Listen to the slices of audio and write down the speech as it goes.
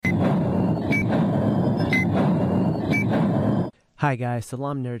Hi guys,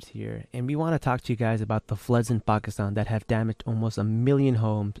 Salaam Nerds here, and we want to talk to you guys about the floods in Pakistan that have damaged almost 1 million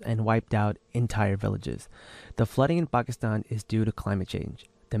homes and wiped out entire villages. The flooding in Pakistan is due to climate change.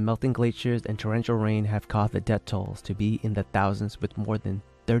 The melting glaciers and torrential rain have caused the death tolls to be in the thousands, with more than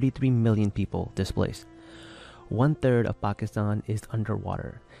 33 million people displaced. 1/3 of Pakistan is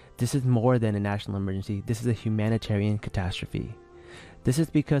underwater. This is more than a national emergency, this is a humanitarian catastrophe. This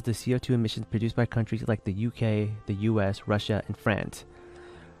is because the CO2 emissions produced by countries like the UK, the US, Russia, and France.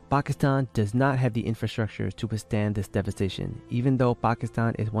 Pakistan does not have the infrastructure to withstand this devastation. Even though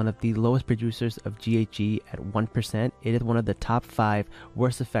Pakistan is one of the lowest producers of GHG at 1%, it is one of the top 5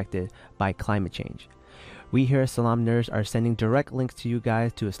 worst affected by climate change. We here at Salaam Nerds are sending direct links to you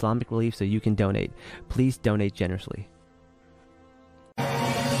guys to Islamic Relief so you can donate. Please donate generously.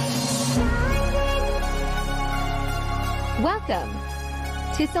 Welcome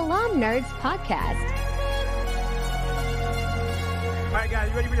to Salaam Nerds Podcast. All right, guys,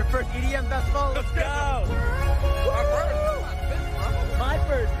 you ready for your first EDM festival? Let's go! My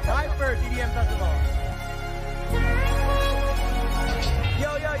first EDM festival.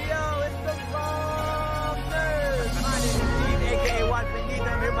 Yo, it's the Salaam Nerds. My name is Steve, aka Watson Needs.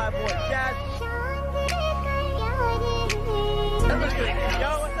 I'm here with my boy Chad. Yo,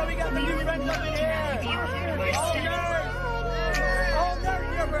 what's up? We got some new friends up in here. All nerds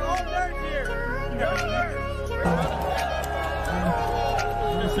here, bro. All nerds here.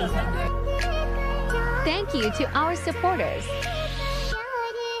 Thank you to our supporters.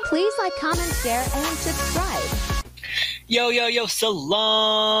 Please like, comment, share, and subscribe. Yo,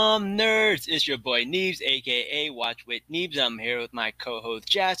 Salaam Nerds. It's your boy Neebs, aka Watch with Neebs. I'm here with my co-host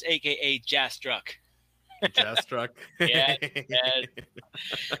Jazz, aka Jazz Struck. Jazz Struck. Yes.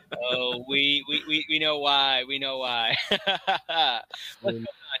 Oh, we know why. We know why. What's going on,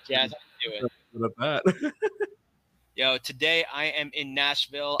 Jazz? How you doing? What about that? Yo, today I am in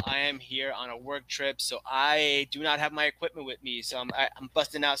Nashville. I am here on a work trip, so I do not have my equipment with me. So I'm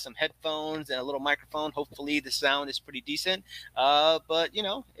busting out some headphones and a little microphone. Hopefully the sound is pretty decent. But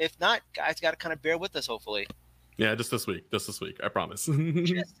if not, guys, got to kind of bear with us. Hopefully. Yeah, just this week. I promise.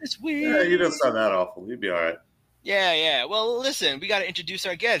 Just this week. Yeah, you don't sound that awful. You'd be all right. Yeah. Well, listen, we got to introduce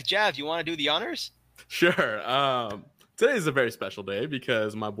our guest. Jav, you want to do the honors? Sure. Today is a very special day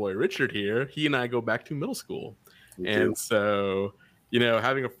because my boy Richard here, he and I go back to middle school. And so,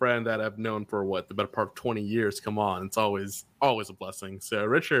 having a friend that I've known for the better part of 20 years, come on, it's always a blessing. So,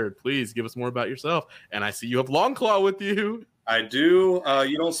 Richard, please give us more about yourself. And I see you have Longclaw with you. I do.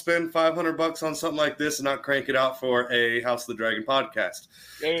 You don't spend $500 on something like this and not crank it out for a House of the Dragon podcast.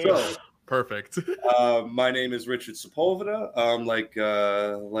 Yeah. So, perfect. My name is Richard Sepulveda. Like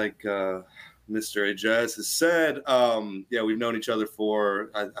Mr. Ajaz has said, we've known each other for,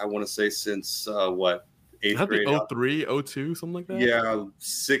 I want to say since, 8th grade? 03, 02, something like that? Yeah,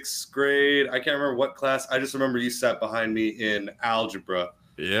 6th grade. I can't remember what class. I just remember you sat behind me in algebra.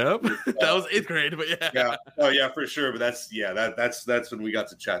 Yep. That was 8th grade, but yeah. Yeah. Oh yeah, for sure. But that's when we got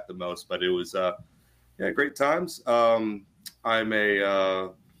to chat the most. But it was great times. I'm a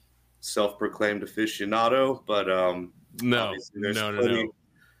self-proclaimed aficionado, but no.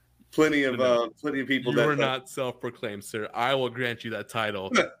 Plenty of people you are not self-proclaimed, sir. I will grant you that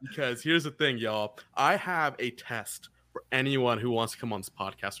title because here's the thing, y'all. I have a test for anyone who wants to come on this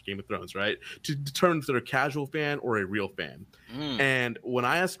podcast for Game of Thrones, right? To determine if they're a casual fan or a real fan. And when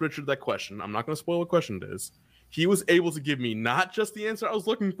I asked Richard that question, I'm not going to spoil what question it is. He was able to give me not just the answer I was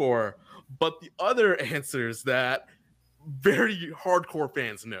looking for, but the other answers that very hardcore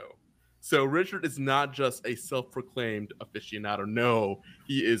fans know. So Richard is not just a self-proclaimed aficionado. No,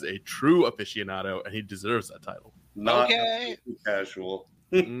 he is a true aficionado, and he deserves that title. Not okay. Casual.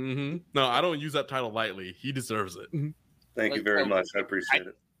 No, I don't use that title lightly. He deserves it. Thank you very much. I appreciate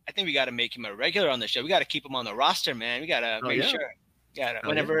it. I think we got to make him a regular on the show. We got to keep him on the roster, man. We got to make sure.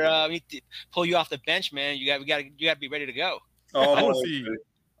 Whenever we pull you off the bench, man, you got to be ready to go.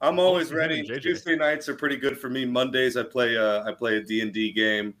 I'm always ready. Tuesday nights are pretty good for me. Mondays I play a D&D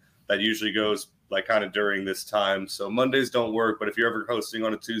game that usually goes like kind of during this time. So Mondays don't work, but if you're ever hosting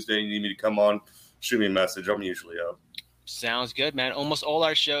on a Tuesday and you need me to come on, shoot me a message. I'm usually up. Sounds good, man. Almost all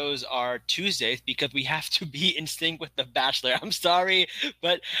our shows are Tuesdays because we have to be in sync with The Bachelor. I'm sorry,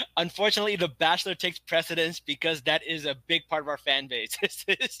 but unfortunately, The Bachelor takes precedence because that is a big part of our fan base. It's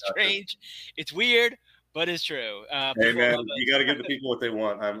strange. It's weird, but it's true. Hey, man, you got to give the people what they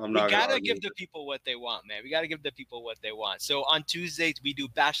want. I'm not. We got to give the people what they want, man. We got to give the people what they want. So on Tuesdays, we do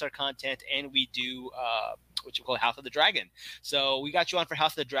Bachelor content and we do what you call House of the Dragon. So we got you on for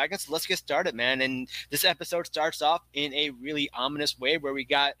House of the Dragon. So let's get started, man. And this episode starts off in a really ominous way where we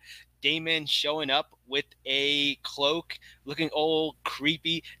got Damon showing up with a cloak, looking old,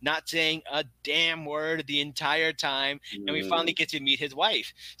 creepy, not saying a damn word the entire time, and we finally get to meet his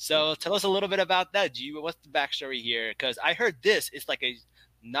wife. So tell us a little bit about that. What's the backstory here? Because I heard this is like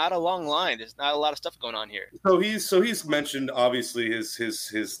not a long line. There's not a lot of stuff going on here. So he's mentioned obviously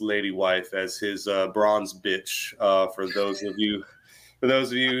his lady wife as his bronze bitch. For those of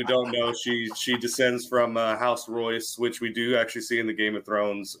you who don't know, she descends from House Royce, which we do actually see in the Game of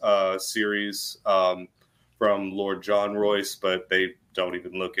Thrones series from Lord John Royce, but they don't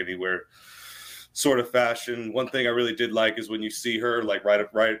even look anywhere sort of fashion. One thing I really did like is when you see her like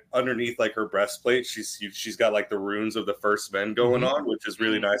right underneath like her breastplate, she's got like the runes of the First Men going on, which is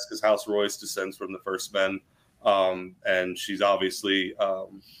really nice because House Royce descends from the First Men, and she's obviously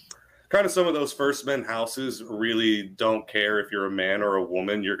kind of some of those First Men houses really don't care if you're a man or a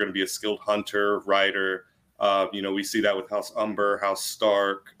woman. You're going to be a skilled hunter, rider. We see that with House Umber, House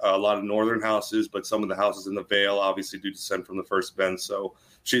Stark, a lot of northern houses, but some of the houses in the Vale obviously do descend from the First Men. So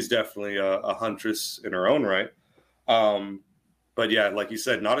she's definitely a huntress in her own right. But yeah, like you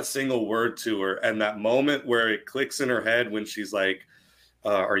said, not a single word to her. And that moment where it clicks in her head when she's like,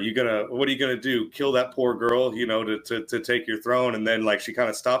 what are you gonna do? Kill that poor girl, to take your throne? And then like she kind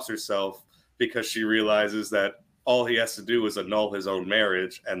of stops herself because she realizes that all he has to do is annul his own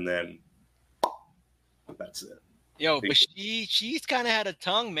marriage, and then that's it. Yo, but she's kind of had a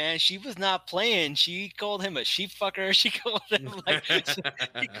tongue, man. She was not playing. She called him a sheep fucker. She called him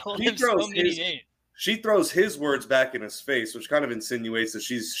so many names. She throws his words back in his face, which kind of insinuates that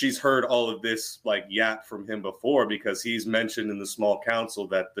she's heard all of this like yap from him before, because he's mentioned in the small council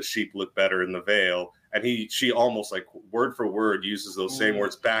that the sheep look better in the Vale, and she almost like word for word uses those same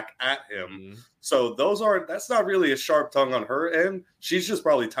words back at him. So that's not really a sharp tongue on her end. She's just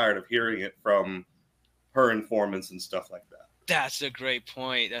probably tired of hearing it from her informants and stuff like that. That's a great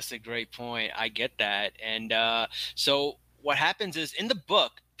point. I get that. And so what happens is in the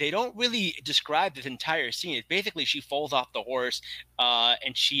book, they don't really describe this entire scene. It's basically she falls off the horse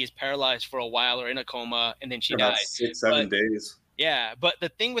and she is paralyzed for a while or in a coma, and then she dies. 6-7 days. Yeah, but the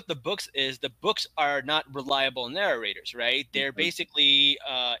thing with the books is the books are not reliable narrators, right? They're basically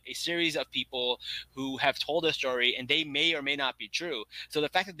a series of people who have told a story, and they may or may not be true. So the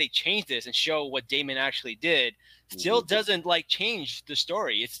fact that they changed this and show what Damon actually did still doesn't like change the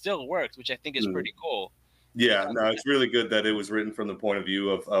story. It still works, which I think is pretty cool. Yeah, no, it's really good that it was written from the point of view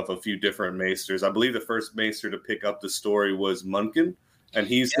of a few different maesters. I believe the first maester to pick up the story was Munkin, and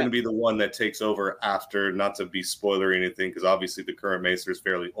he's going to be the one that takes over after, not to be spoiler or anything, because obviously the current maester is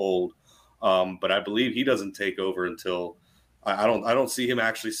fairly old. But I believe he doesn't take over until I don't see him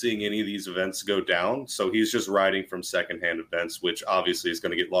actually seeing any of these events go down. So he's just writing from secondhand events, which obviously is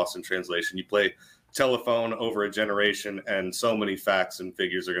going to get lost in translation. You play telephone over a generation, and so many facts and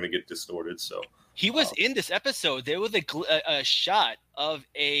figures are going to get distorted. So he was in this episode. There was a shot of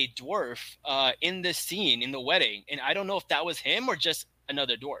a dwarf in this scene in the wedding, and I don't know if that was him or just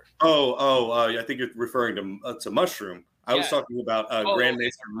another dwarf. I think you're referring to Mushroom. I was talking about Grand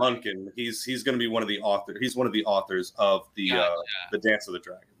Maester Munkin. He's going to be one of the authors. He's one of the authors of the Dance of the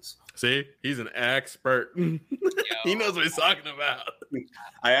Dragons. See, he's an expert. He knows what he's talking about.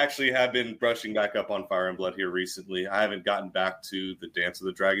 I actually have been brushing back up on Fire and Blood here recently. I haven't gotten back to the Dance of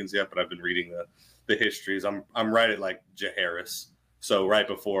the Dragons yet, but I've been reading the histories. I'm right at like Jaehaerys, so right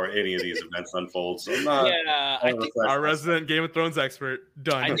before any of these events unfold. So I'm not. Yeah, I think our resident Game of Thrones expert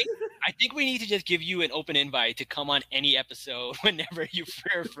done. I think we need to just give you an open invite to come on any episode whenever you're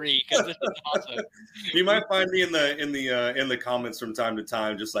free, because this is awesome. You might find me in the comments from time to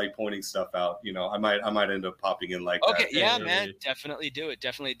time, just like pointing stuff out. I might end up popping in like that. Okay, yeah, man, definitely do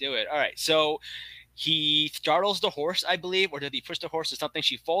it. All right, so he startles the horse, I believe, or did he push the horse or something?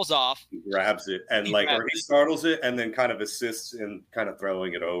 She falls off. He grabs it and he startles it and then kind of assists in kind of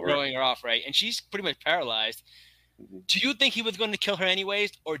throwing it over. Throwing her off, right? And she's pretty much paralyzed. Do you think he was going to kill her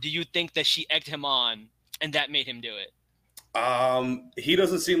anyways, or do you think that she egged him on and that made him do it? He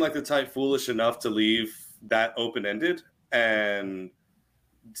doesn't seem like the type foolish enough to leave that open-ended, and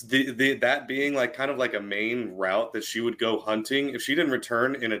that being like kind of like a main route that she would go hunting. If she didn't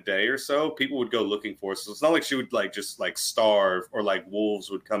return in a day or so, people would go looking for her. So it's not like she would like just like starve or like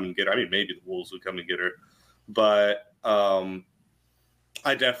wolves would come and get her. I mean, maybe the wolves would come and get her, but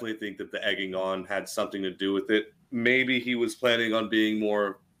I definitely think that the egging on had something to do with it. Maybe he was planning on being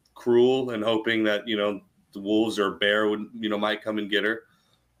more cruel and hoping that, the wolves or bear would, might come and get her.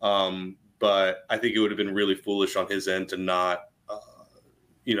 But I think it would have been really foolish on his end to not,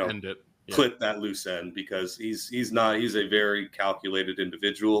 end it. clip that loose end, because he's a very calculated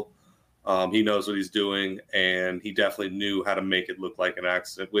individual. He knows what he's doing, and he definitely knew how to make it look like an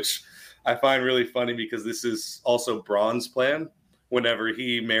accident, which I find really funny, because this is also Braun's plan whenever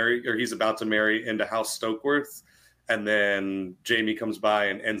he's about to marry into House Stokeworth, and then Jamie comes by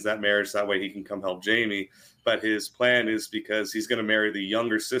and ends that marriage. That way he can come help Jamie. But his plan is, because he's going to marry the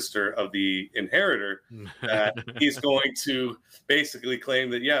younger sister of the inheritor, that he's going to basically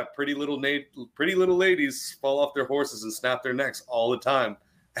claim that, yeah, pretty little ladies fall off their horses and snap their necks all the time.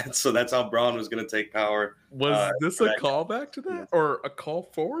 And so that's how Braun was going to take power. Was this a callback to that, or a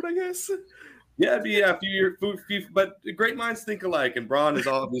call forward, I guess? Yeah, it'd be a few years, but great minds think alike. And Braun is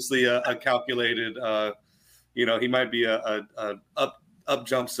obviously a calculated, he might be a up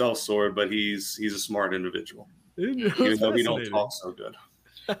jump sellsword, but he's a smart individual. Even though he don't talk so good.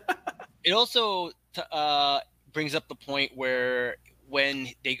 It also brings up the point where when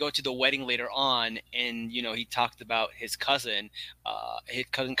they go to the wedding later on, and he talked about his cousin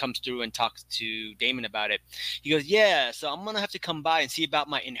comes through and talks to Damon about it. He goes, yeah, so I'm gonna have to come by and see about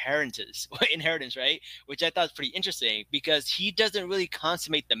my inheritance, right? Which I thought was pretty interesting, because he doesn't really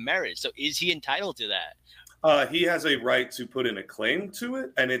consummate the marriage. So is he entitled to that? He has a right to put in a claim to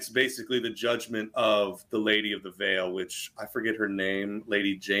it, and it's basically the judgment of the Lady of the Vale, which I forget her name,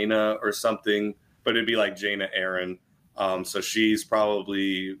 Lady Jaina or something, but it'd be like Jaina Aaron. So she's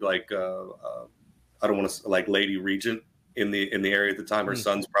probably like I don't want to like Lady Regent in the area at the time. Her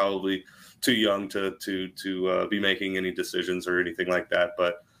son's probably too young to be making any decisions or anything like that.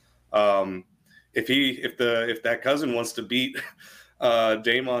 But if that cousin wants to beat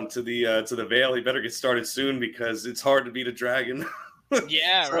Daemon to the Vale, he better get started soon, because it's hard to beat a dragon.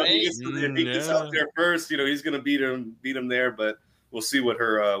 Yeah, so right. If he gets out there first, he's going to beat him there. But we'll see what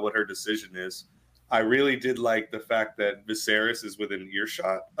her decision is. I really did like the fact that Viserys is within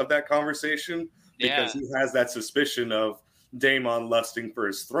earshot of that conversation, because he has that suspicion of Daemon lusting for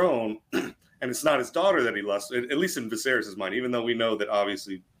his throne, and it's not his daughter that he lusts, at least in Viserys' mind, even though we know that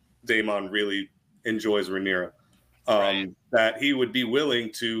obviously Daemon really enjoys Rhaenyra. That he would be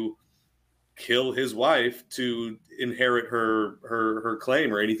willing to kill his wife to inherit her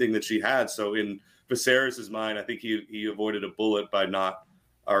claim or anything that she had. So in Viserys' mind, I think he avoided a bullet by not,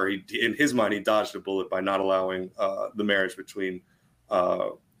 or in his mind, he dodged a bullet by not allowing the marriage between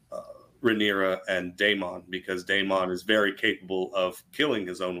Rhaenyra and Daemon, because Daemon is very capable of killing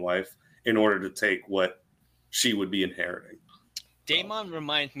his own wife in order to take what she would be inheriting. Daemon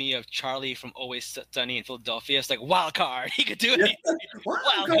reminds me of Charlie from Always Sunny in Philadelphia. It's like wild card. He could do anything.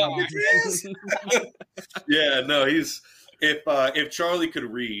 Wild card. Yeah, no, he's if Charlie could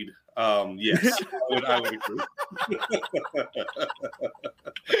read, yes, I would agree.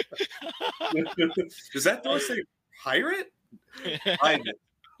 Does that door say pirate? Pirate.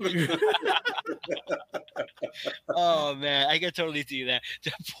 Oh man, I can totally see that.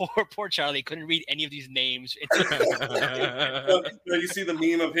 Poor Charlie couldn't read any of these names. You see the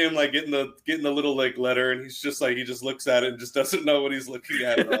meme of him like getting the little like letter, and he's just like, he just looks at it and just doesn't know what he's looking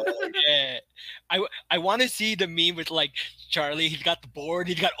at all. Yeah, I want to see the meme with like Charlie. He's got the board,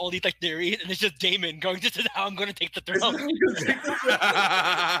 he's got all these like theories, and it's just Damon going, "This is how I'm going to take the throne."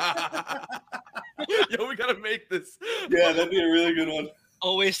 Yo, we gotta make this. Yeah, that'd be a really good one.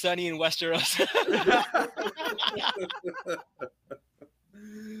 Always Sunny in Westeros.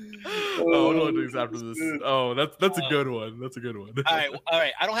 Oh, what do I do after this? Oh, that's a good one. That's a good one. All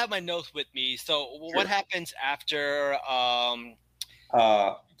right. I don't have my notes with me. So what happens after?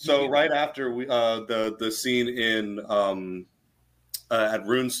 So right after the scene in at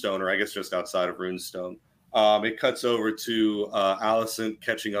Runestone, or I guess just outside of Runestone, it cuts over to Alicent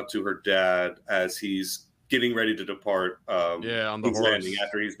catching up to her dad as he's getting ready to depart. On the horse landing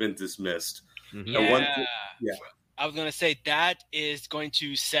after he's been dismissed. Mm-hmm. I was gonna say that is going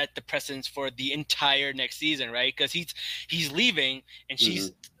to set the precedence for the entire next season, right? Because he's leaving, and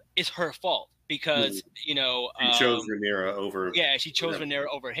it's her fault, because she chose Rhaenyra over. Yeah, she chose Rhaenyra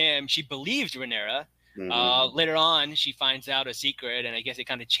over him. She believes Rhaenyra. Later on, she finds out a secret, and I guess it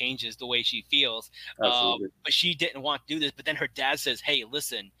kind of changes the way she feels. But she didn't want to do this. But then her dad says, "Hey,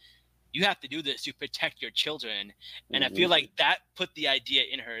 listen, you have to do this to protect your children." And I feel like that put the idea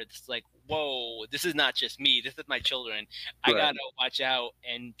in her. It's like, whoa, this is not just me. This is my children. I got to watch out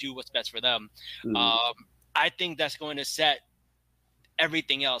and do what's best for them. I think that's going to set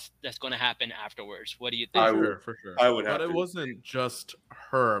everything else that's going to happen afterwards. What do you think? For sure. I would have But it wasn't just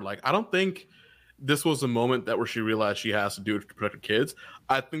her. Like, I don't think this was a moment where she realized she has to do it to protect her kids.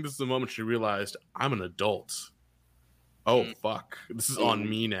 I think this is the moment she realized, I'm an adult. Oh, fuck. This is on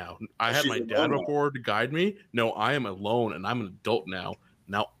me now. I had my dad before to guide me. No, I am alone, and I'm an adult now.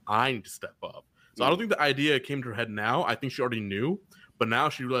 Now I need to step up. So I don't think the idea came to her head now. I think she already knew, but now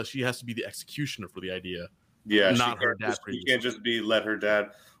she realized she has to be the executioner for the idea. Yeah, not her dad. She can't just be let her dad.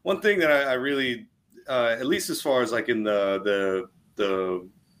 One thing that I really, at least as far as like in the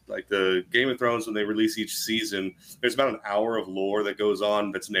Game of Thrones, when they release each season, there's about an hour of lore that goes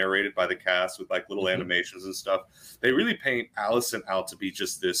on that's narrated by the cast with like little animations and stuff. They really paint Alicent out to be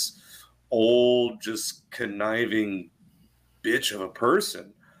just this old, just conniving bitch of a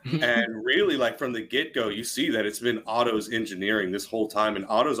person. And really, like from the get-go, you see that it's been Otto's engineering this whole time, and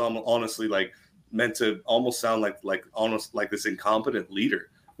Otto's honestly like meant to almost sound like almost like this incompetent leader,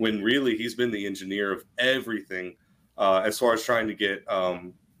 when really he's been the engineer of everything as far as trying to get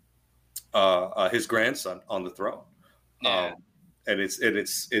his grandson on the throne. Yeah. And it's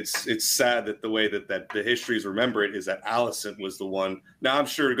sad that the way that the histories remember it is that Alicent was the one. Now I'm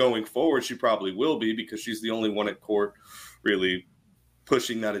sure going forward she probably will be, because she's the only one at court really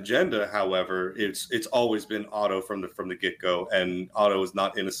pushing that agenda. However, it's always been Otto from the get-go, and Otto is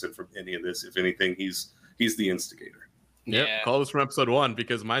not innocent from any of this. If anything, he's the instigator. Yep. Yeah. Call this from episode 1,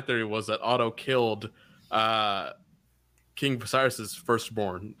 because my theory was that Otto killed King Viserys'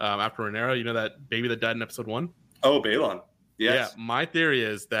 firstborn after Rhaenyra. You know that baby that died in episode 1? Oh, Balon. Yes. Yeah, my theory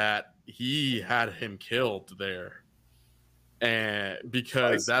is that he had him killed there, and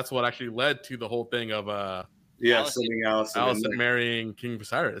because that's what actually led to the whole thing of sending Alicent marrying King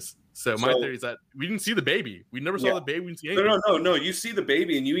Viserys. So my theory is that we didn't see the baby. We never saw the baby. We didn't see anything. No. You see the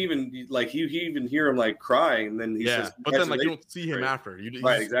baby, and you even like you even hear him like crying, and then he says, but then like you don't see him after.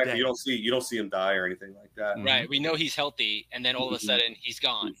 Right, exactly. You don't see him die or anything like that. Right. We know he's healthy, and then all of a sudden he's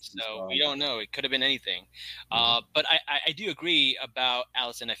gone. So we don't know. It could have been anything. But I do agree about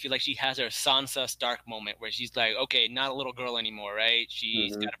Alicent. I feel like she has her Sansa Stark moment where she's like, okay, not a little girl anymore, right?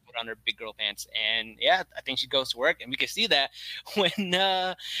 She's got to put on her big girl pants, and yeah, I think she goes to work, and we can see that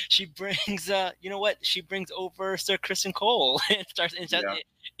when she brings she brings over Sir Kristen Cole and starts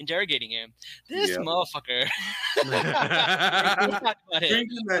interrogating him. This motherfucker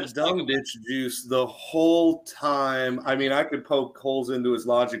drinking that dumb bitch juice the whole time. I mean, I could poke holes into his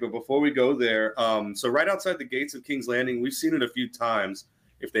logic, but before we go there, so right outside the gates of King's Landing, we've seen it a few times.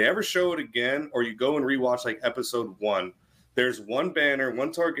 If they ever show it again, or you go and rewatch like episode 1, there's one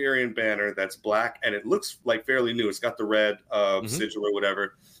Targaryen banner that's black, and it looks like fairly new. It's got the red sigil or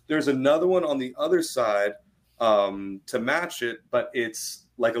whatever. There's another one on the other side to match it, but it's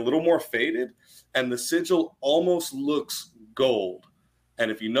like a little more faded, and the sigil almost looks gold. And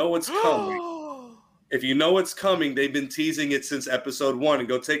if you know what's coming, they've been teasing it since episode 1. And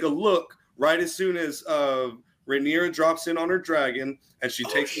go take a look right as soon as Rhaenyra drops in on her dragon, and she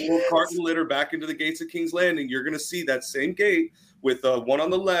takes the little cart and litter back into the gates of King's Landing. You're going to see that same gate with one on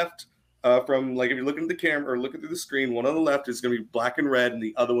the left. From like if you're looking at the camera or looking through the screen, one on the left is going to be black and red, and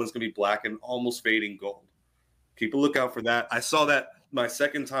the other one's going to be black and almost fading gold. Keep a lookout for that. I saw that my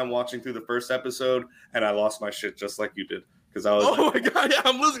second time watching through the first episode, and I lost my shit just like you did, because I was. Oh my god! Yeah,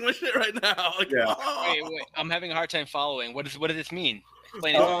 I'm losing my shit right now. Like, Wait, I'm having a hard time following. What does this mean?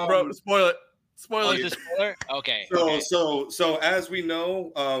 Explain it. Bro, spoil it. Spoiler. Is it spoiler? Okay. So as we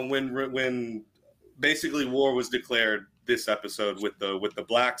know, when basically war was declared this episode with the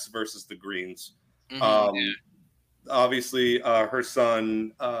blacks versus the greens. Obviously, her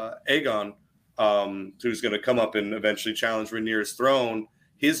son Aegon, who's going to come up and eventually challenge Rhaenyra's throne.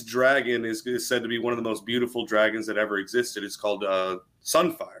 His dragon is said to be one of the most beautiful dragons that ever existed. It's called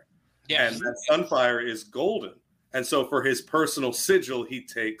Sunfire, and that Sunfire is golden. And so for his personal sigil, he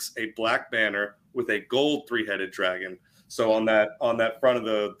takes a black banner with a gold 3-headed dragon. So on that front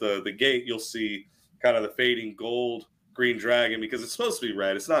of the gate, you'll see kind of the fading gold green dragon, because it's supposed to be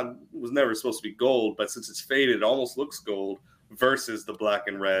red. It was never supposed to be gold, but since it's faded, it almost looks gold, versus the black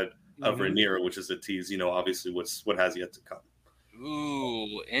and red of Rhaenyra, which is a tease, obviously what has yet to come.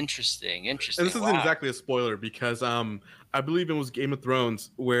 Ooh, interesting. And this isn't exactly a spoiler, because I believe it was Game of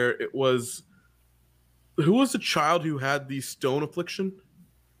Thrones where it was, who was the child who had the stone affliction?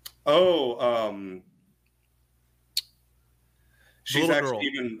 She's actually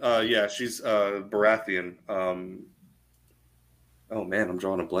even she's Baratheon. Oh man, I'm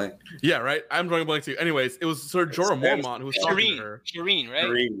drawing a blank. Yeah, right. I'm drawing a blank too. Anyways, it was Sir Jorah Mormont who was talking to her. Shireen, right?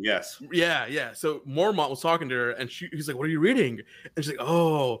 Shireen, yes. Yeah. So Mormont was talking to her, and he's like, "What are you reading?" And she's like,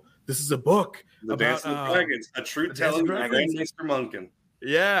 "Oh, this is a book about Dance of the Dragons, a true telling of Mr. Munkin."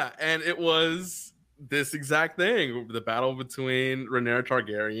 Yeah, and it was this exact thing: the battle between Rhaenyra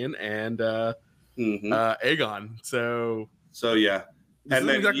Targaryen and Aegon. So yeah. This and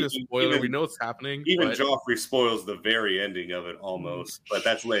isn't then exactly a spoiler. We know it's happening. Even but... Joffrey spoils the very ending of it almost, but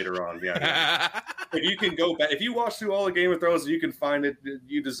that's later on. Yeah. If you can go back, if you watch through all the Game of Thrones, you can find it.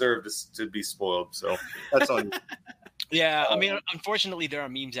 You deserve to be spoiled. So that's on you. Yeah, I mean, unfortunately, there are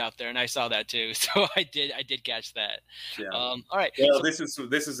memes out there, and I saw that too. So I did catch that. Yeah. All right. Well, so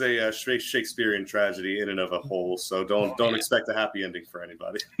this is a Shakespearean tragedy in and of a whole. So don't expect a happy ending for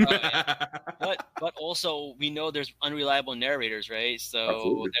anybody. Yeah. But also we know there's unreliable narrators, right?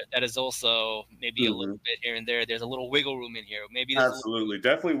 So that is also maybe a little bit here and there. There's a little wiggle room in here. Maybe absolutely,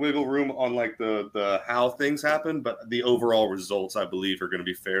 definitely wiggle room on like the how things happen, but the overall results, I believe, are going to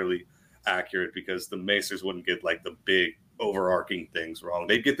be fairly accurate because the Macers wouldn't get like the big overarching things wrong.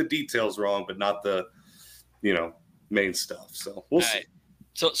 They'd get the details wrong, but not the main stuff. So we'll see.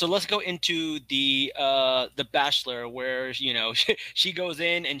 So let's go into the Bachelor, where she goes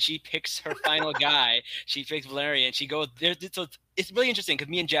in and she picks her final guy. She picks Valerian. She goes there. So it's really interesting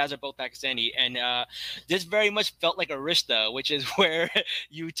because me and Jazz are both Pakistani, and this very much felt like a rishta, which is where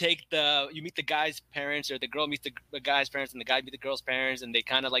you meet the guy's parents, or the girl meets the guy's parents, and the guy meets the girl's parents, and they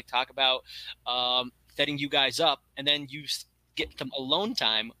kind of like talk about setting you guys up, and then you get some alone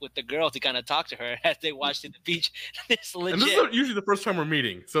time with the girl to kind of talk to her as they watch to the beach. This legit. And this is usually the first time we're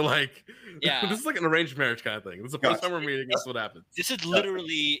meeting. So like, yeah, this is like an arranged marriage kind of thing. This is the first time we're meeting. This is what happens. This is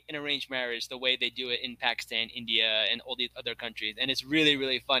literally an arranged marriage, the way they do it in Pakistan, India, and all these other countries. And it's really,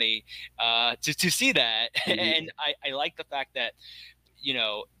 really funny to see that. Mm-hmm. And I like the fact that,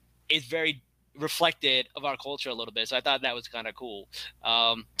 it's very reflected of our culture a little bit. So I thought that was kind of cool.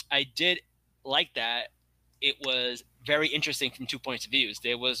 I did like that. It was very interesting from 2 points of views.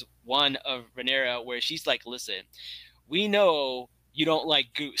 There was one of Rhaenyra where she's like, listen, we know you don't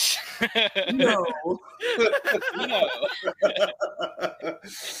like goose. No. No. I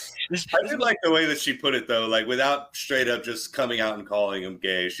did like the way that she put it, though, like without straight up just coming out and calling him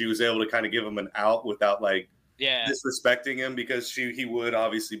gay. She was able to kind of give him an out without like disrespecting him, because he would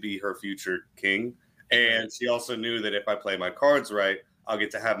obviously be her future king. And she also knew that if I play my cards right, I'll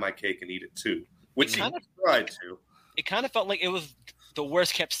get to have my cake and eat it too. Which he tried to. It kind of felt like it was the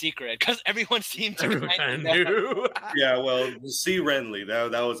worst kept secret because everyone seemed to kind of knew. Yeah, well, see Renly,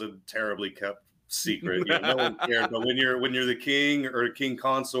 that was a terribly kept secret. No one cared. But when you're the king or the king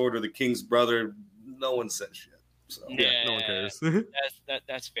consort or the king's brother, no one says shit. So yeah, no one cares.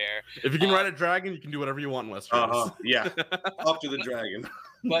 That's fair. If you can ride a dragon, you can do whatever you want in Westeros. Yeah, up to the dragon.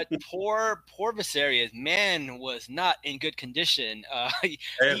 But poor Viserys, man, was not in good condition.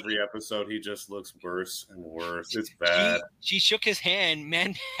 Every episode, he just looks worse and worse. It's bad. She shook his hand.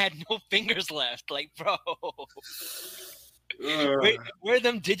 Man had no fingers left. Like, bro, where are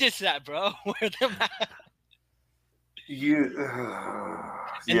them digits at, bro? Where them at? Yeah,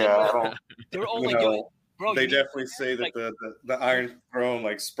 they were all like, bro, they definitely say that the Iron Throne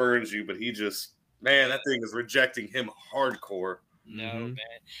like spurns you, but he just, man, that thing is rejecting him hardcore. No, man.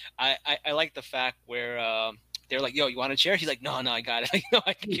 I like the fact where they're like, yo, you want a chair? He's like, no, I got it. Like, no,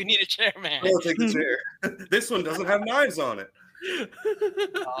 I think you need a chair, man. I'll take the chair. This one doesn't have knives on it.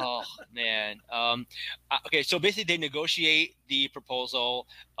 Oh, man. Okay, so basically they negotiate the proposal,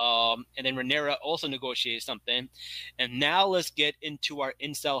 and then Rhaenyra also negotiates something. And now let's get into our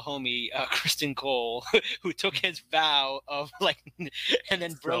incel homie, Kristen Cole, who took his vow of like, and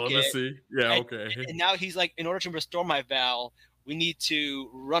then broke it. Yeah, okay. And now he's like, in order to restore my vow, we need to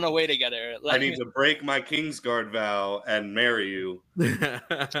run away together. Like, I need to break my Kingsguard vow and marry you. And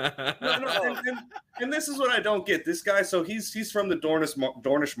this is what I don't get. This guy, so he's from the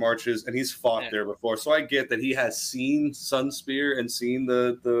Dornish marches, and he's fought there before. So I get that he has seen Sunspear and seen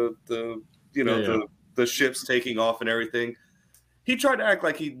the ships taking off and everything. He tried to act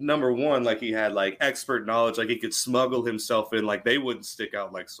like like he had like expert knowledge, like he could smuggle himself in, like they wouldn't stick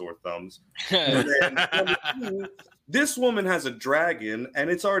out like sore thumbs. This woman has a dragon, and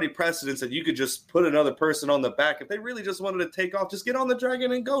it's already precedence that you could just put another person on the back. If they really just wanted to take off, just get on the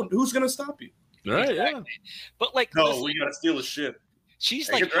dragon and go. Who's going to stop you? Right, exactly. Yeah. But like, no, we got to steal a ship. She's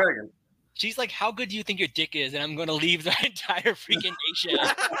Take like, a dragon. She's like, how good do you think your dick is? And I'm going to leave the entire freaking nation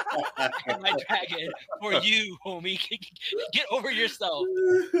and my dragon for you, homie. Get over yourself.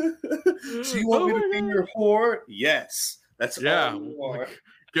 So you want me to be your whore? Yes. That's all you are.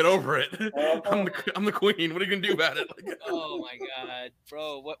 Get over it. I'm the queen. What are you gonna do about it? Oh my god,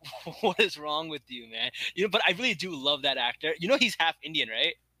 bro! What is wrong with you, man? But I really do love that actor. He's half Indian,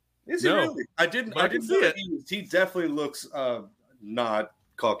 right? Is he really? I didn't see it. He definitely looks not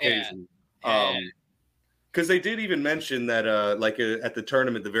Caucasian. Because they did even mention that, at the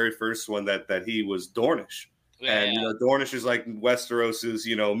tournament, the very first one, that he was Dornish, and Dornish is like Westeros's,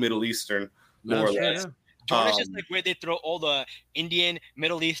 Middle Eastern, more or less. Jordan's just like where they throw all the Indian,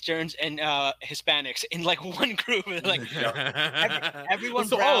 Middle Easterns, and Hispanics in like one group. Like everyone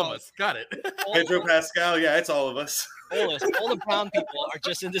so brown. all of us got it. Pedro Pascal, yeah, it's all of us. All the brown people are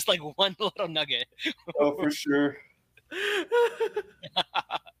just in this like one little nugget. Oh, for sure. I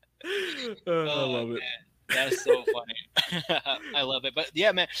love it. Man. That's so funny. I love it. But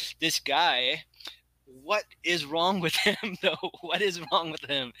yeah, man, this guy, what is wrong with him though? What is wrong with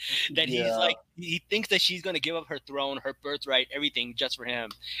him? That he's like, he thinks that she's going to give up her throne, her birthright, everything just for him.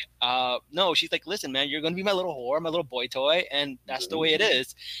 No, she's like, listen, man, you're going to be my little whore, my little boy toy. And that's the way it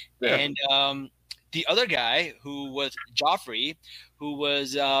is. Yeah. And the other guy who was Joffrey, who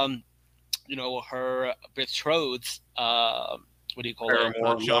was, her betrothed, what do you call it?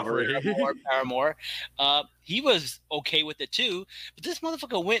 Paramore. He was okay with it too, but this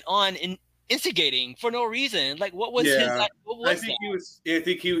motherfucker went on and instigating for no reason. Like, what was his? What was I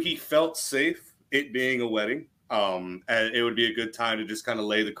think he felt safe it being a wedding. And it would be a good time to just kind of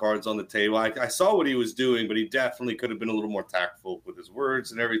lay the cards on the table. I saw what he was doing, but he definitely could have been a little more tactful with his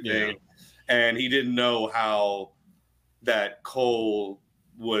words and everything. Yeah. And he didn't know how that Cole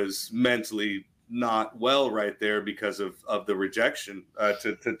was mentally not well right there because of the rejection.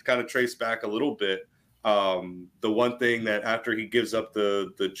 To kind of trace back a little bit, the one thing that after he gives up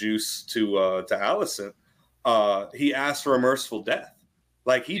the juice to Allison, he asked for a merciful death.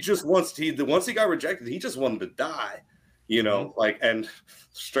 Like he just once he got rejected, he just wanted to die, like, and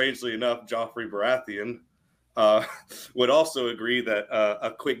strangely enough, Joffrey Baratheon would also agree that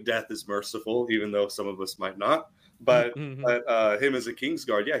a quick death is merciful, even though some of us might not. But him as a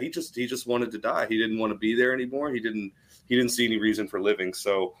Kingsguard, yeah, he just wanted to die. He didn't want to be there anymore. He didn't see any reason for living.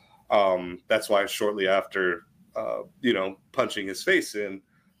 So that's why shortly after, punching his face in,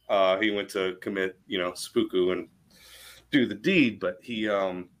 he went to commit, seppuku and do the deed. But he,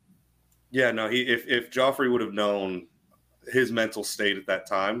 if Joffrey would have known his mental state at that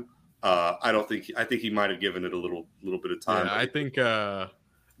time, I think he might have given it a little bit of time. Yeah, I think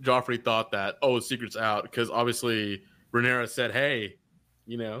Joffrey thought that, the secret's out, because obviously Rhaenyra said, hey,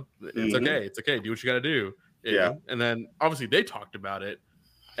 it's okay, do what you got to do. Yeah. And then obviously they talked about it,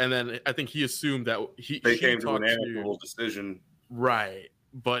 and then I think he assumed that they came to an amicable decision. Right.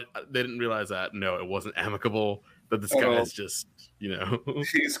 But they didn't realize that, no, it wasn't amicable, that this guy is just,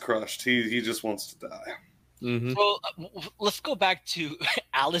 He's crushed. He just wants to die. Mm-hmm. So let's go back to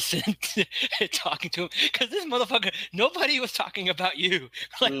Allison talking to him, because this motherfucker, nobody was talking about you.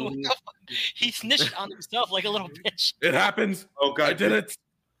 Like, what the fuck? He snitched on himself like a little bitch. It happens. Oh God, I did it.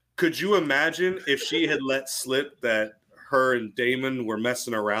 Could you imagine if she had let slip that her and Damon were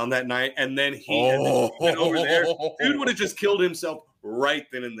messing around that night, and then he went over there? Dude would have just killed himself right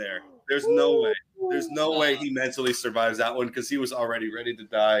then and there. There's no way. There's no way he mentally survives that one, because he was already ready to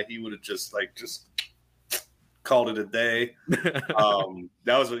die. He would have just called it a day. That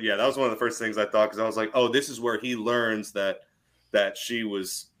was one of the first things I thought, because I was like, oh, this is where he learns that she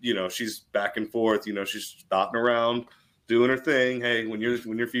was, she's back and forth, she's dotting around doing her thing. Hey, when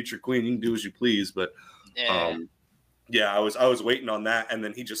you're future queen, you can do as you please. But I was waiting on that, and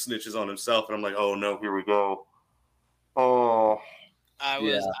then he just snitches on himself, and I'm like, oh no, here we go. Oh, I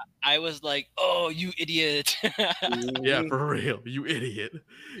was like, oh, you idiot. Yeah, for real, you idiot.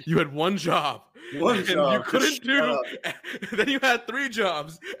 You had one job. You couldn't do. Then you had 3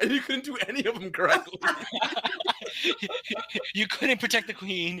 jobs, and you couldn't do any of them correctly. You couldn't protect the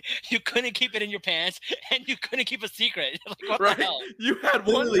queen. You couldn't keep it in your pants, and you couldn't keep a secret. Like, what right? the hell? You had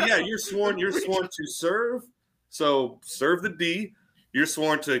one. Yeah, you're sworn to serve. So serve the D. You're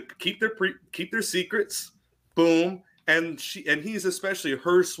sworn to keep their secrets. Boom. And he's especially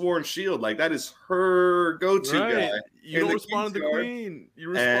her sworn shield. Like, that is her go-to guy. You don't respond to the queen.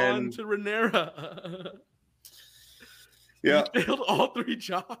 You respond to Rhaenyra. Yeah. You failed all 3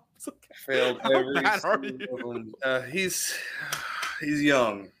 jobs. Failed every single of them. He's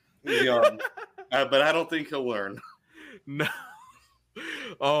young. He's young. But I don't think he'll learn. No.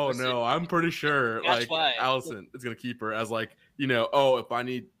 Oh, no. I'm pretty sure why. Allison is going to keep her as if I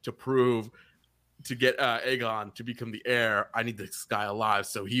need to prove to get Aegon to become the heir, I need this guy alive,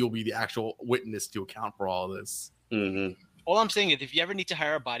 so he will be the actual witness to account for all of this. Mm-hmm. All I'm saying is, if you ever need to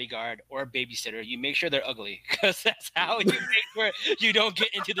hire a bodyguard or a babysitter, you make sure they're ugly, because that's how you make sure you don't get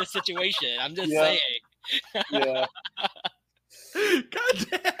into this situation. I'm just saying. Yeah. God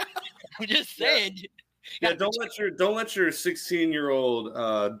damn. I'm just saying. Yeah, don't let your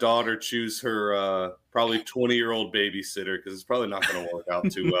 16-year-old daughter choose her probably 20-year-old babysitter, because it's probably not going to work out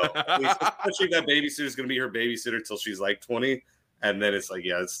too well. Especially if that babysitter is going to be her babysitter till she's like 20, and then it's like,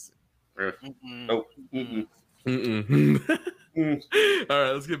 right,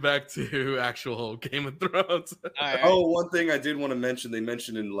 let's get back to actual Game of Thrones. All right. Oh, one thing I did want to mention, they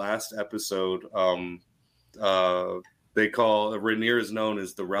mentioned in last episode, they call Rhaenyra is known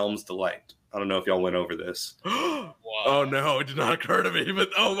as the Realm's Delight. I don't know if y'all went over this. Oh no, it did not occur to me. But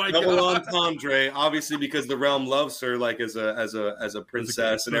oh my Double god, entendre, obviously because the realm loves her like as a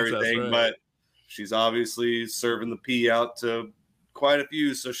princess and everything, right. but she's obviously serving the pee out to quite a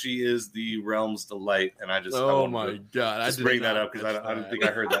few, so she is the realm's delight. And I just bring that up because I don't think I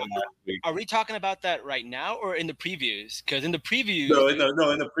heard that last week. Are we talking about that right now or in the previews? Because in the previews,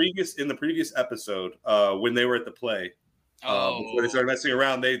 in the previous episode, when they were at the play, before they started messing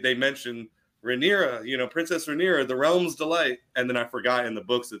around, they mentioned Rhaenyra, Princess Rhaenyra, the realm's delight. And then I forgot in the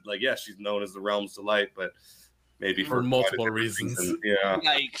books that, like, yeah, she's known as the realm's delight, but maybe for multiple reasons. Reason. Yeah.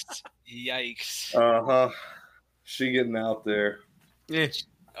 Yikes. She getting out there. Yeah.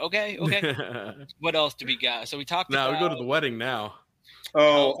 Okay. What else do we got? So we talked about... Now we go to the wedding now.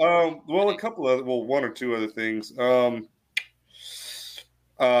 Well, one or two other things.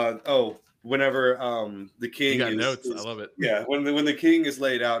 Whenever the king you got notes, I love it. Yeah, when the king is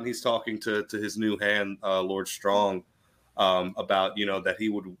laid out and he's talking to his new hand, Lord Strong, about that he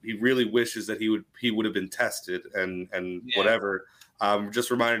really wishes that he would have been tested and whatever. I'm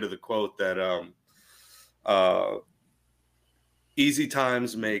just reminded of the quote that easy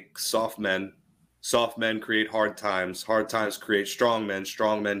times make soft men create hard times create strong men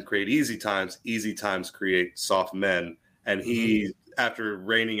create easy times create soft men. And he, after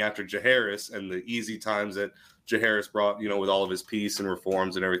reigning after Jaehaerys and the easy times that Jaehaerys brought, with all of his peace and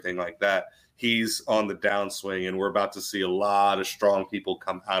reforms and everything like that, he's on the downswing, and we're about to see a lot of strong people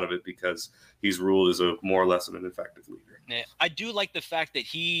come out of it because he's ruled as a more or less of an effective leader. Yeah, I do like the fact that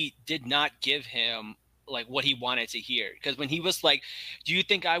he did not give him like what he wanted to hear, because when he was like, do you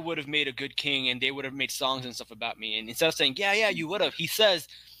think I would have made a good king and they would have made songs and stuff about me, and instead of saying yeah you would have, he says,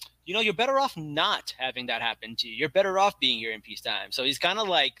 you're better off not having that happen to you. You're better off being here in peacetime. So he's kind of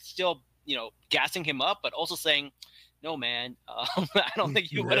like still, gassing him up, but also saying, no, man, I don't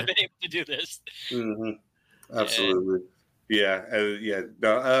think you would have been able to do this. Mm-hmm. Absolutely.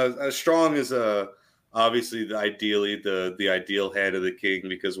 Strong is obviously the ideal head of the king,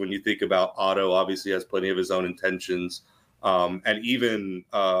 because when you think about Otto, obviously has plenty of his own intentions. And even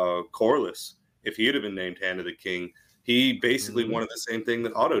Corlys, if he had been named hand of the king, he basically wanted the same thing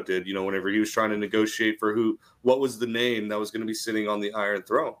that Otto did, whenever he was trying to negotiate for what was the name that was going to be sitting on the Iron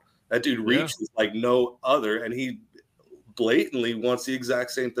Throne. That dude reaches like no other, and he blatantly wants the exact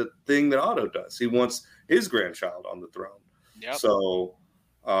same thing that Otto does. He wants his grandchild on the throne. Yep. So,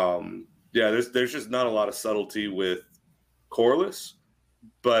 there's just not a lot of subtlety with Corlys,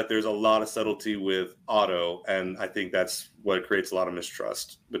 but there's a lot of subtlety with Otto, and I think that's what creates a lot of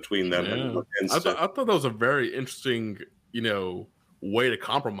mistrust between them. Yeah. I thought that was a very interesting, way to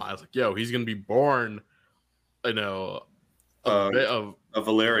compromise. Like, he's going to be born, a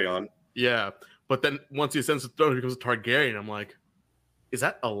Valerian. Yeah, but then once he ascends the throne, he becomes a Targaryen. I'm like, is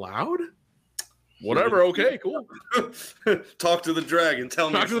that allowed? Whatever. Okay, cool. Talk to the dragon.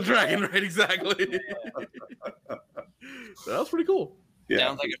 Talk to the dragon. Right? Exactly. That was pretty cool. Yeah.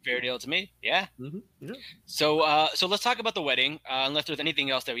 Sounds like a fair deal to me. Yeah. Mm-hmm. Yeah. So let's talk about the wedding. Unless there's anything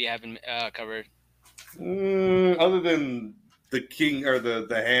else that we haven't covered. Other than the king or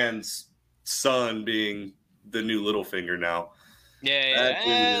the hand's son being the new Littlefinger now.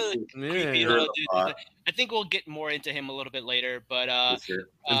 Yeah. Creepy little dude. I think we'll get more into him a little bit later, but I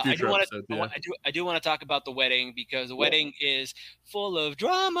do want to talk about the wedding, because the wedding is full of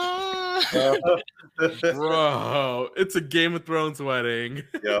drama. Bro, it's a Game of Thrones wedding.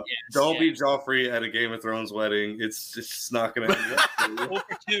 Yeah, don't be Joffrey at a Game of Thrones wedding. It's just not gonna end.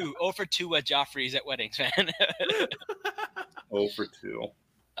 0 for 2 at Joffrey's at weddings, man. 0 for 2.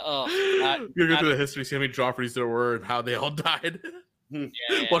 You're going through the history, see how many Joffreys there were and how they all died.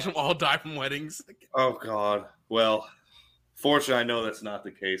 Watch them all die from weddings. Oh God. Well, fortunately, I know that's not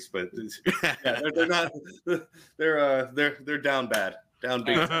the case, but they're not. They're down bad, down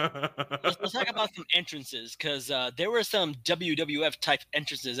big. Let's talk about some entrances, because there were some WWF type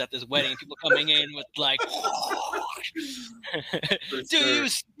entrances at this wedding. People coming in with like, "Do you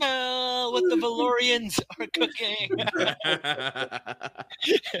smell what the Valorians are cooking?"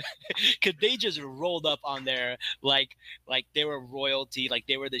 Because they just rolled up on there like they were royalty, like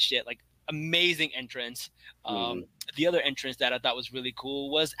they were the shit, like amazing entrance. The other entrance that I thought was really cool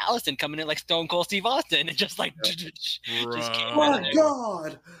was Allison coming in like Stone Cold Steve Austin and just like just came oh my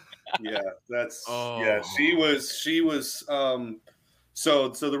God. She was so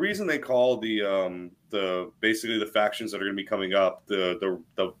the reason they call the basically the factions that are going to be coming up, the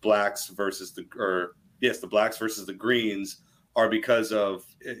blacks versus the blacks versus the greens, are because of,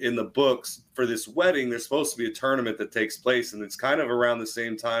 in the books for this wedding, there's supposed to be a tournament that takes place, and it's kind of around the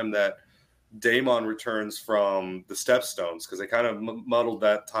same time that Daemon returns from the Stepstones, because they kind of muddled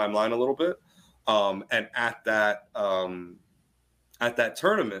that timeline a little bit. And at that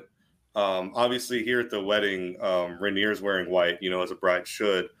tournament, obviously here at the wedding, Rhaenyra's wearing white, as a bride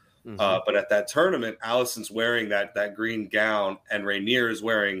should. Mm-hmm. But at that tournament, Alicent's wearing that green gown, and Rhaenyra is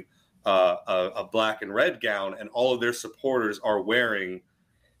wearing a black and red gown, and all of their supporters are wearing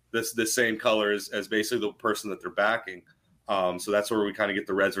the same colors as basically the person that they're backing. So that's where we kind of get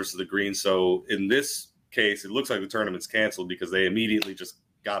the reds versus the greens. So in this case, it looks like the tournament's canceled because they immediately just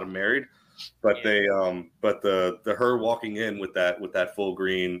got them married. But they, but the her walking in with that full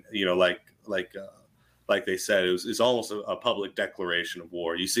green, like they said, it's almost a public declaration of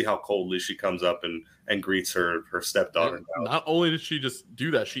war. You see how coldly she comes up and greets her stepdaughter. Not only did she just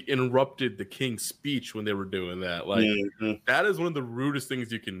do that, she interrupted the king's speech when they were doing that. Like that is one of the rudest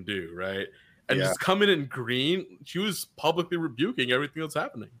things you can do, right? And just coming in green, she was publicly rebuking everything that's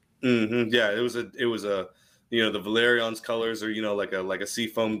happening. Mm-hmm. Yeah, it was a the Valyrian's colors are like a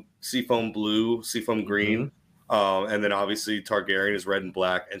seafoam blue, seafoam green, and then obviously Targaryen is red and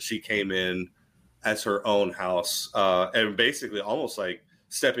black, and she came in as her own house, and basically almost like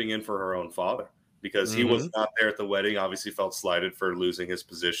stepping in for her own father, because he was not there at the wedding. Obviously, felt slighted for losing his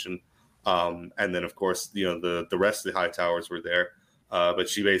position, and then of course the rest of the High Towers were there. But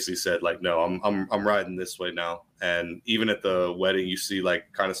she basically said, like, no, I'm riding this way now. And even at the wedding, you see like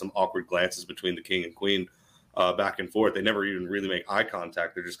kind of some awkward glances between the king and queen, back and forth. They never even really make eye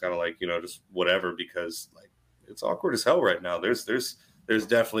contact. They're just kind of like, just whatever, because like it's awkward as hell right now. There's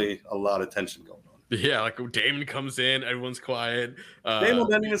definitely a lot of tension going on. Yeah, like Daemon comes in, everyone's quiet. Daemon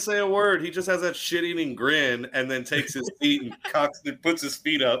doesn't even say a word. He just has that shit-eating grin, and then takes his feet and puts his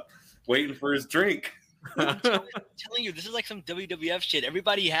feet up, waiting for his drink. I'm telling you, this is like some WWF shit.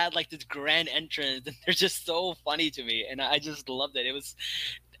 Everybody had like this grand entrance, and they're just so funny to me, and I just loved it. It was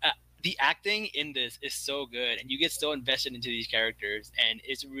the acting in this is so good, and you get so invested into these characters, and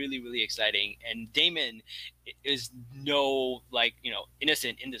it's really, really exciting. And Daemon is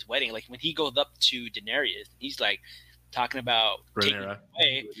innocent in this wedding. Like when he goes up to Daenerys, he's like talking about taking it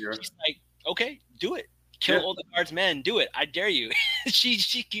away. She's like, "Okay, do it. Kill all the guardsmen. Do it. I dare you."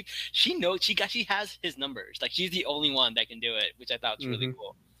 she knows she has his numbers. Like she's the only one that can do it, which I thought was really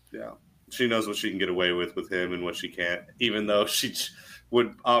cool. Yeah, she knows what she can get away with him and what she can't, even though she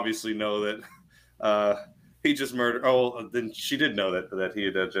would obviously know that he just murdered. Oh, then she did know that he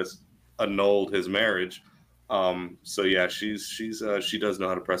had just annulled his marriage. So yeah, she does know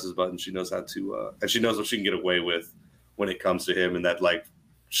how to press his button. She knows how to, and she knows what she can get away with when it comes to him, and that like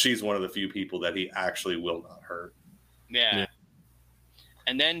she's one of the few people that he actually will not hurt. Yeah.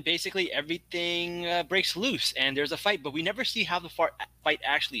 And then basically everything breaks loose and there's a fight, but we never see how the fight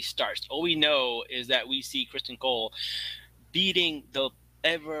actually starts. All we know is that we see Kristen Cole beating the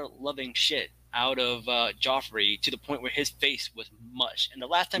ever-loving shit out of Joffrey to the point where his face was mush. And the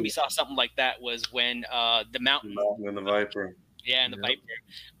last time we saw something like that was when the Mountain and the Viper. Yeah, and the Viper,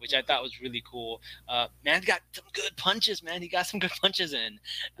 which I thought was really cool. Man's got some good punches, man. He got some good punches in.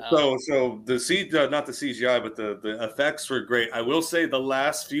 So the not the CGI, but the effects were great. I will say the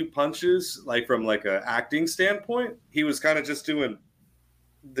last few punches, like from like an acting standpoint, he was kind of just doing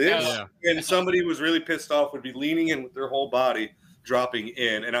this, and somebody who was really pissed off would be leaning in with their whole body, dropping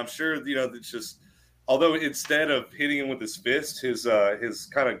in. And I'm sure it's just, although instead of hitting him with his fist, his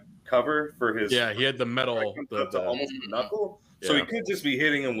kind of cover for his he had the metal, almost the knuckle. So he could just be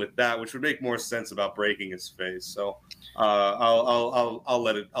hitting him with that, which would make more sense about breaking his face. So I'll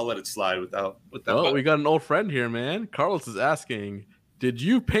let it slide without. Well, we got an old friend here, man. Carlos is asking, did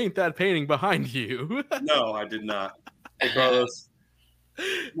you paint that painting behind you? No, I did not. Hey, Carlos.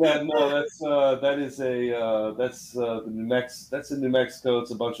 Yeah, no, that's the that's in New Mexico. It's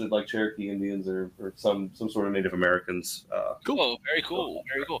a bunch of like Cherokee Indians or some sort of Native Americans. Cool. Oh, very cool.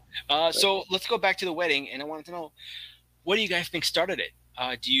 Very cool. So let's go back to the wedding, and I wanted to know, what do you guys think started it?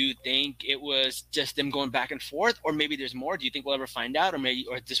 Do you think it was just them going back and forth, or maybe there's more? Do you think we'll ever find out, or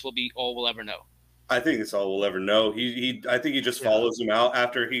this will be all we'll ever know? I think it's all we'll ever know. I think he just follows him out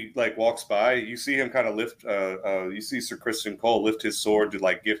after he like walks by. You see him kind of lift. You see Sir Kristen Cole lift his sword to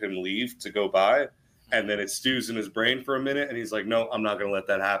like give him leave to go by, and then it stews in his brain for a minute, and he's like, "No, I'm not going to let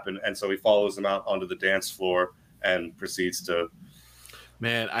that happen." And so he follows him out onto the dance floor and proceeds to.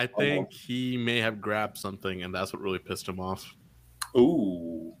 Man, I think he may have grabbed something, and that's what really pissed him off.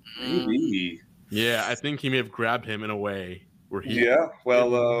 Ooh, maybe. Yeah, I think he may have grabbed him in a way where he. Yeah,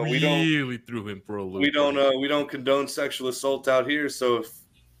 well, we don't really threw him for a loop. We don't condone sexual assault out here. So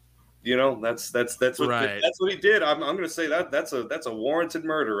You know, that's what that's what he did. I'm going to say that's a warranted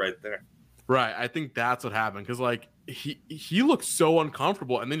murder right there. Right. I think that's what happened because like he looks so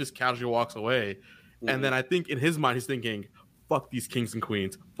uncomfortable and then just casually walks away. Mm-hmm. And then I think in his mind he's thinking, "Fuck these kings and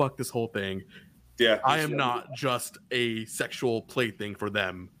queens. Fuck this whole thing. Yeah, I am not just a sexual plaything for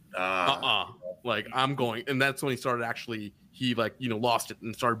them. Like I'm going." And that's when he started actually. He lost it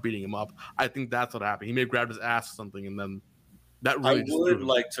and started beating him up. I think that's what happened. He may have grabbed his ass or something, and then that really. I would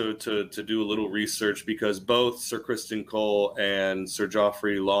like to do a little research because both Sir Criston Cole and Sir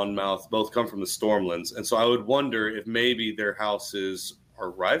Joffrey Lonmouth both come from the Stormlands, and so I would wonder if maybe their houses are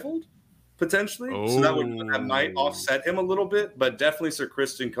rivaled potentially. Oh. So that might offset him a little bit, but definitely Sir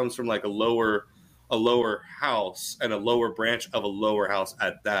Criston comes from like a lower house and a lower branch of a lower house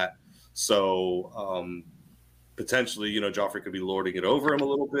at that. So. Potentially, Joffrey could be lording it over him a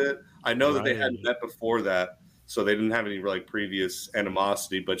little bit. I know that they hadn't met before that, so they didn't have any like previous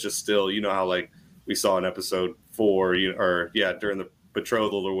animosity. But just still, how like we saw in episode 4, during the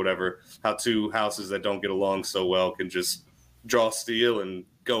betrothal or whatever, how two houses that don't get along so well can just draw steel and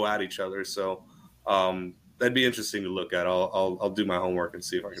go at each other. So that'd be interesting to look at. I'll do my homework and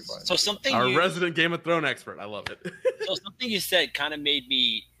see if I can find. So something our resident Game of Thrones expert. I love it. So something you said kind of made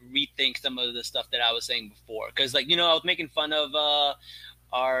me rethink some of the stuff that I was saying before, because I was making fun of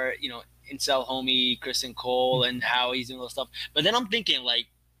our incel homie Criston Cole and how he's doing all this stuff, but then I'm thinking like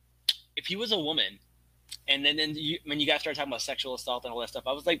if he was a woman, and then when you guys started talking about sexual assault and all that stuff,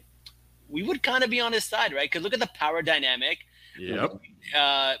 I was like, we would kind of be on his side, right? Because look at the power dynamic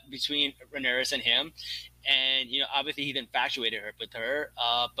between Rhaenyra and him. And obviously he infatuated her with her,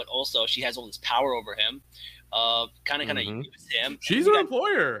 but also she has all this power over him. Kind of use him. She's an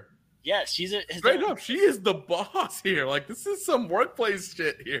employer. Yes, she's straight up. She is the boss here. Like this is some workplace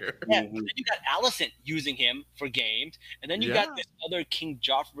shit here. Yeah, but then you got Alicent using him for games, and then you got this other King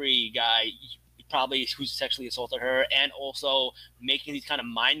Joffrey guy, probably who sexually assaulted her, and also making these kind of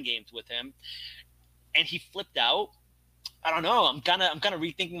mind games with him, and he flipped out. I don't know. I'm kind of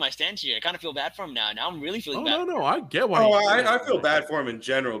rethinking my stance here. I kind of feel bad for him now. Now I'm really feeling bad. No, I get why. I feel bad for him in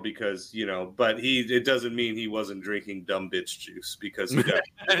general because but it doesn't mean he wasn't drinking dumb bitch juice because he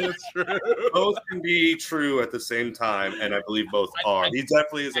that's true. Both can be true at the same time, and I believe both are. He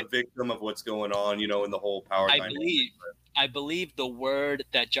definitely is a victim of what's going on, in the whole power dynamic. I believe the word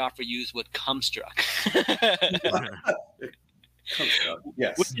that Joffrey used was "cumstruck."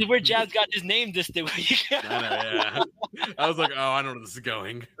 Yes. Which is where Jazz got his name this week. I was like, oh, I know where this is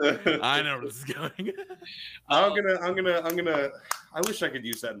going. I'm gonna I wish I could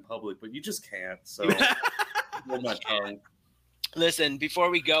use that in public, but you just can't. So hold my tongue. Listen, before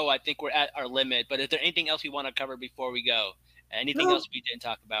we go, I think we're at our limit, but is there anything else we want to cover before we go? Anything else we didn't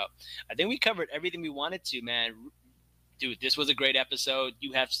talk about? I think we covered everything we wanted to, man. Dude, this was a great episode.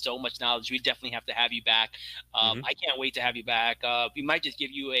 You have so much knowledge. We definitely have to have you back. I can't wait to have you back. We might just give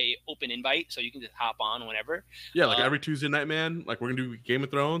you a open invite so you can just hop on whenever. Yeah, like every Tuesday night, man. Like we're gonna do Game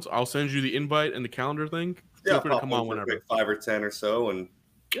of Thrones. I'll send you the invite and the calendar thing. Yeah, feel free to come on whenever. 5 or 10 or so, and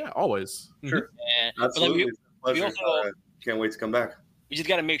always. Sure, absolutely. Pleasure. Also, can't wait to come back. We just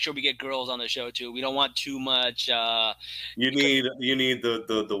got to make sure we get girls on the show too. We don't want too much. You need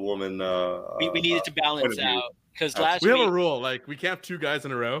the woman. We need it to balance out. Because we have a rule, like we can't have 2 guys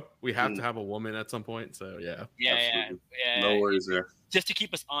in a row. We have to have a woman at some point. So yeah. No worries there. Just to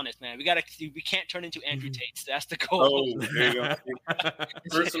keep us honest, man. We can't turn into Andrew Tate. That's the goal. Oh, there you go.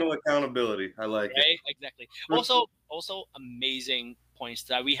 Personal accountability. I like it. Exactly. Also, amazing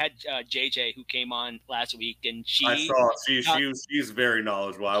points. We had JJ who came on last week, and she's very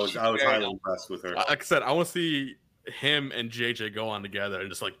knowledgeable. I was highly impressed with her. Like I said, I want to see him and JJ go on together and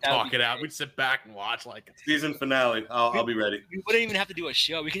just like talk it out. We'd sit back and watch like season finale. I'll be ready. We wouldn't even have to do a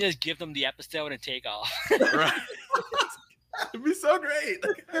show. We can just give them the episode and take off. Right. It'd be so great.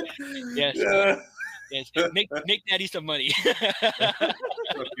 Yes. Yes. Make daddy some money.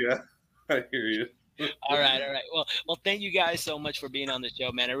 Yeah, I hear you. All right. Well, thank you guys so much for being on the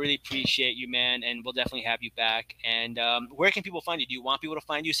show, man. I really appreciate you, man, and we'll definitely have you back. And where can people find you? Do you want people to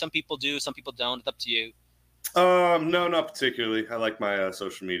find you? Some people do, some people don't. It's up to you. No, not particularly. I like my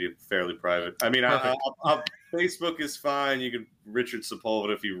social media fairly private. I mean, Facebook is fine. You can Richard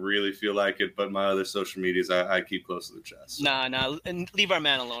Sepulveda if you really feel like it, but my other social medias I keep close to the chest. Nah, and leave our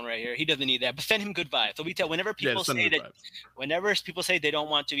man alone right here. He doesn't need that. But send him good vibes. So we tell whenever people say they don't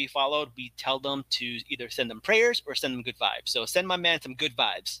want to be followed, we tell them to either send them prayers or send them good vibes. So send my man some good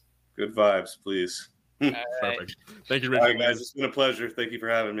vibes. Good vibes, please. All Perfect. Thank you, Richard. All right, guys. It's been a pleasure. Thank you for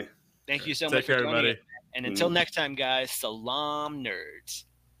having me. Thank you so much for joining everybody. And until next time, guys, Salaam nerds.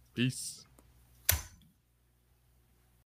 Peace.